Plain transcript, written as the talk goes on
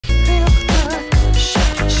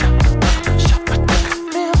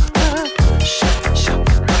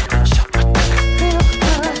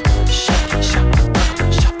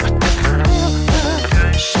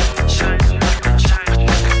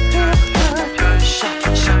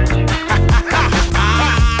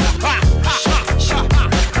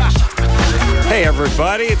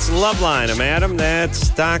everybody. It's Loveline. I'm Adam. That's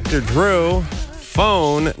Dr. Drew.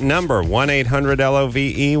 Phone number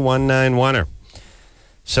 1-800-LOVE-191.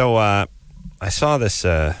 So I saw this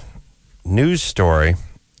news story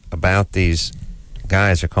about these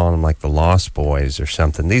guys. They're calling them like the Lost Boys or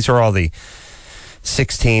something. These are all the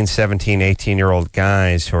 16, 17, 18-year-old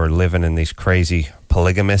guys who are living in these crazy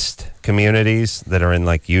polygamist communities that are in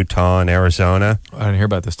like Utah and Arizona. I didn't hear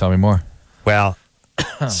about this. Tell me more. Well,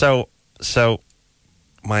 so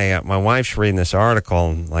my wife's reading this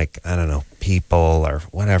article and like, I don't know, People or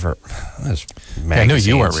whatever. I knew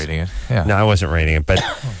you weren't reading it. Yeah. No, I wasn't reading it, but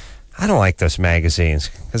I don't like those magazines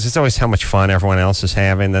because it's always how much fun everyone else is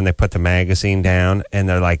having. Then they put the magazine down and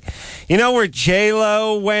they're like, you know where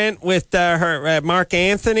J-Lo went with her Mark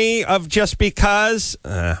Anthony of Just Because?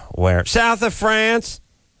 Where? South of France.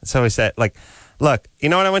 It's always that. Like, look, you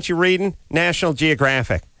know what I want you reading? National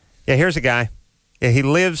Geographic. Yeah, here's a guy. Yeah, he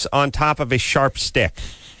lives on top of a sharp stick.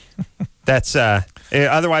 That's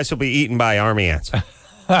otherwise he'll be eaten by army ants.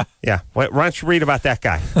 Yeah, why don't you read about that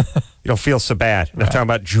guy? You don't feel so bad. I'm talking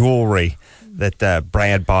about jewelry that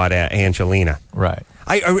Brad bought Angelina. Right.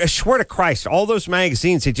 I swear to Christ, all those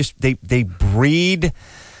magazines, they breed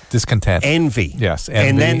discontent, envy. Yes, envy,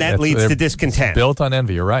 and then that leads to discontent. Built on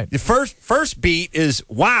envy. You're right. The first beat is,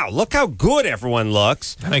 wow, look how good everyone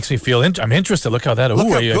looks. That makes me feel I'm interested. Look how that. Look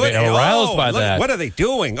how you're good. aroused by that. What are they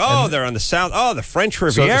doing? Oh, they're on the south. Oh, the French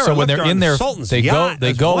Riviera. So when they're in there, they go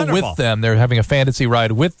wonderful. with them. They're having a fantasy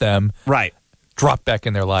ride with them. Right. Drop back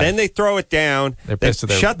in their life. Then they throw it down. They're pissed at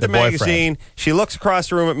their shut the boyfriend. magazine. She looks across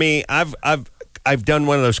the room at me. I've done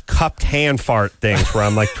one of those cupped hand fart things where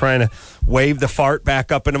I'm like trying to wave the fart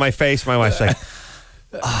back up into my face. My wife's like,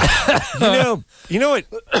 you know what?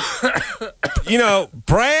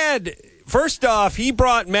 Brad, first off, he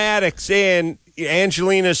brought Maddox in,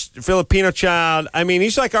 Angelina's Filipino child. I mean,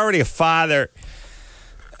 he's like already a father.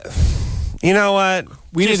 You know what?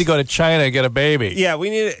 We need to go to China and get a baby. Yeah, we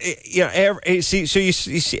need to, so you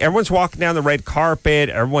see, everyone's walking down the red carpet.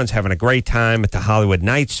 Everyone's having a great time at the Hollywood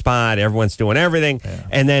Night Spot. Everyone's doing everything. Yeah.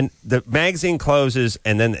 And then the magazine closes,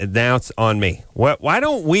 and then now it's on me. Why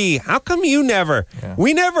don't we? How come you never? Yeah.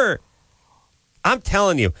 We never. I'm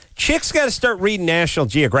telling you, chicks got to start reading National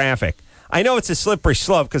Geographic. I know it's a slippery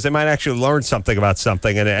slope because they might actually learn something about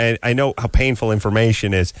something, and I know how painful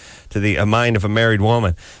information is to the mind of a married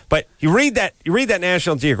woman. But you read that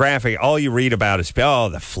National Geographic, all you read about is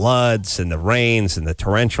the floods and the rains and the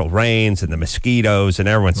torrential rains and the mosquitoes and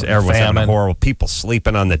everyone's having a horrible, people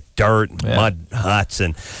sleeping on the dirt and mud huts,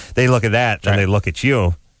 and they look at that and they look at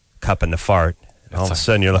you cupping the fart. And all of a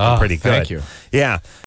sudden you're looking pretty good. Thank you. Yeah.